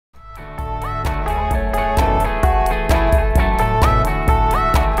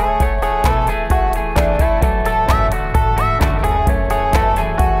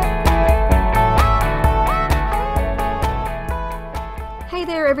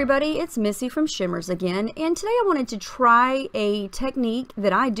everybody, it's Missy from Shimmerz again, and today I wanted to try a technique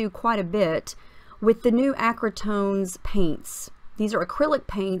that I do quite a bit with the new Acritonez paints. These are acrylic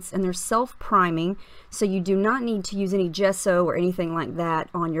paints and they're self-priming, so you do not need to use any gesso or anything like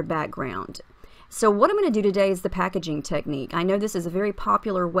that on your background. So what I'm going to do today is the packaging technique. I know this is a very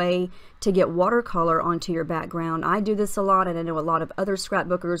popular way to get watercolor onto your background. I do this a lot, and I know a lot of other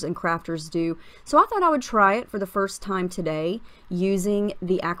scrapbookers and crafters do. So I thought I would try it for the first time today using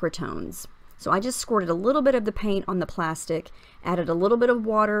the Acritonez. So I just squirted a little bit of the paint on the plastic, added a little bit of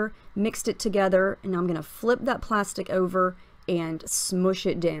water, mixed it together, and I'm going to flip that plastic over and smush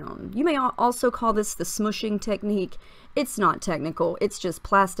it down. You may also call this the smushing technique. It's not technical, it's just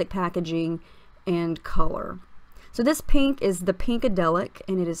plastic packaging and color. So this pink is the Pinkadelic,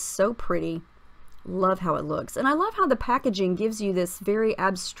 and it is so pretty. Love how it looks, and I love how the packaging gives you this very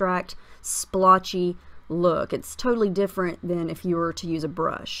abstract, splotchy look. It's totally different than if you were to use a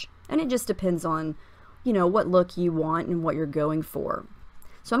brush, and it just depends on, you know, what look you want and what you're going for.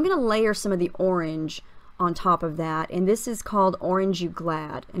 So I'm going to layer some of the orange on top of that, and this is called Orange You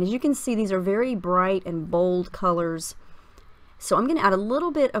Glad, and as you can see, these are very bright and bold colors. So I'm going to add a little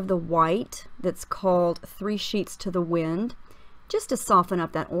bit of the white that's called Three Sheets to the Wind, just to soften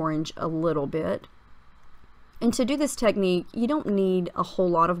up that orange a little bit. And to do this technique, you don't need a whole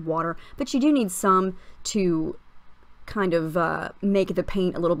lot of water, but you do need some to kind of make the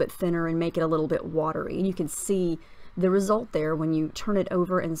paint a little bit thinner and make it a little bit watery. And you can see the result there when you turn it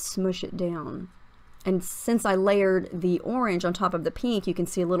over and smush it down. And since I layered the orange on top of the pink, you can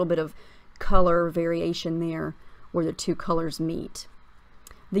see a little bit of color variation there where the two colors meet.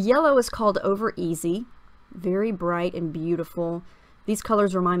 The yellow is called Over Easy, very bright and beautiful. These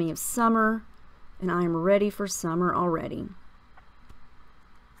colors remind me of summer, and I am ready for summer already.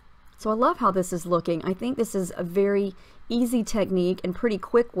 So I love how this is looking. I think this is a very easy technique and pretty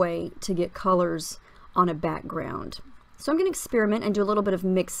quick way to get colors on a background. So I'm going to experiment and do a little bit of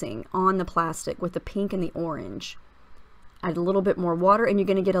mixing on the plastic with the pink and the orange. Add a little bit more water, and you're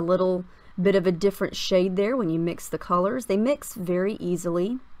going to get a little bit of a different shade there when you mix the colors. They mix very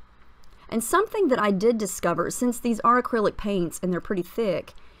easily. And something that I did discover, since these are acrylic paints and they're pretty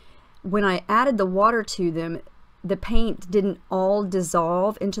thick, when I added the water to them, the paint didn't all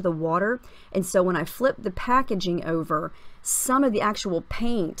dissolve into the water, and so when I flipped the packaging over, some of the actual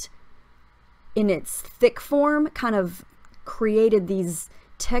paint in its thick form kind of created these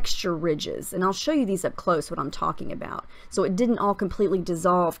texture ridges, and I'll show you these up close what I'm talking about. So it didn't all completely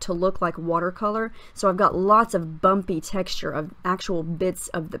dissolve to look like watercolor, so I've got lots of bumpy texture of actual bits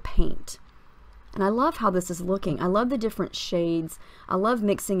of the paint. And I love how this is looking. I love the different shades. I love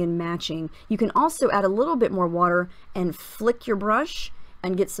mixing and matching. You can also add a little bit more water and flick your brush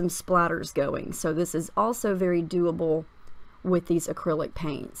and get some splatters going. So this is also very doable with these acrylic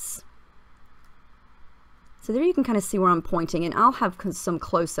paints. So there you can kind of see where I'm pointing, and I'll have some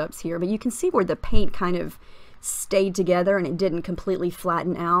close-ups here, but you can see where the paint kind of stayed together and it didn't completely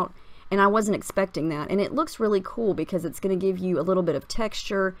flatten out, and I wasn't expecting that. And it looks really cool because it's going to give you a little bit of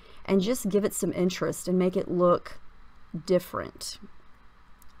texture and just give it some interest and make it look different.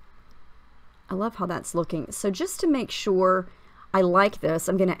 I love how that's looking. So just to make sure I like this,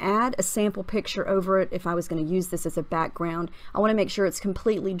 I'm going to add a sample picture over it if I was going to use this as a background. I want to make sure it's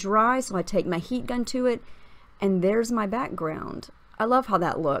completely dry, so I take my heat gun to it, and there's my background. I love how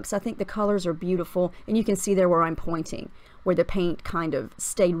that looks. I think the colors are beautiful, and you can see there where I'm pointing, where the paint kind of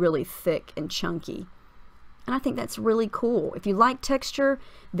stayed really thick and chunky. And I think that's really cool. If you like texture,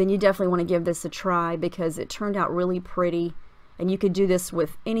 then you definitely want to give this a try because it turned out really pretty, and you could do this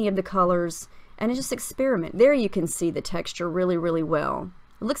with any of the colors and just experiment. There you can see the texture really, really well.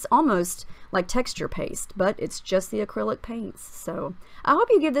 It looks almost like texture paste, but it's just the acrylic paints. So I hope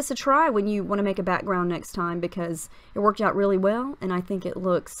you give this a try when you want to make a background next time, because it worked out really well and I think it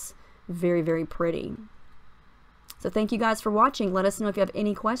looks very, very pretty. So thank you guys for watching. Let us know if you have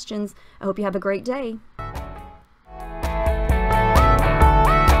any questions. I hope you have a great day.